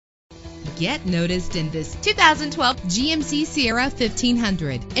Get noticed in this 2012 GMC Sierra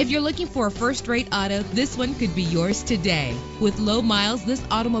 1500. If you're looking for a first-rate auto, this one could be yours today. With low miles, this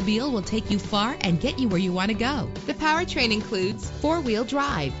automobile will take you far and get you where you want to go. The powertrain includes four-wheel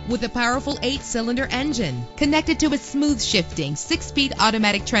drive with a powerful 8-cylinder engine connected to a smooth shifting 6-speed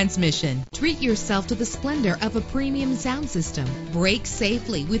automatic transmission. Treat yourself to the splendor of a premium sound system. Brake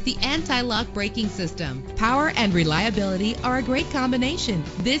safely with the anti-lock braking system. Power and reliability are a great combination.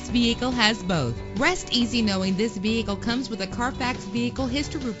 This vehicle has both. Rest easy knowing this vehicle comes with a Carfax Vehicle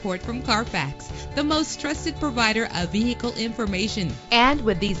History Report from Carfax, the most trusted provider of vehicle information. And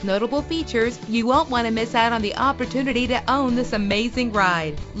with these notable features, you won't want to miss out on the opportunity to own this amazing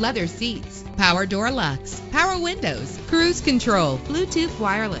ride. Leather seats, power door locks, power windows, cruise control, Bluetooth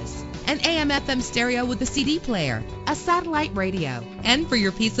wireless, an AM/FM stereo with a CD player, a satellite radio. And for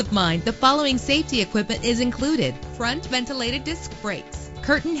your peace of mind, the following safety equipment is included: front ventilated disc brakes,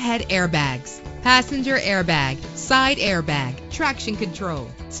 curtain head airbags, passenger airbag, side airbag, traction control,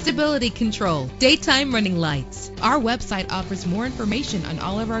 stability control, daytime running lights. Our website offers more information on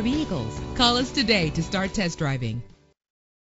all of our vehicles. Call us today to start test driving.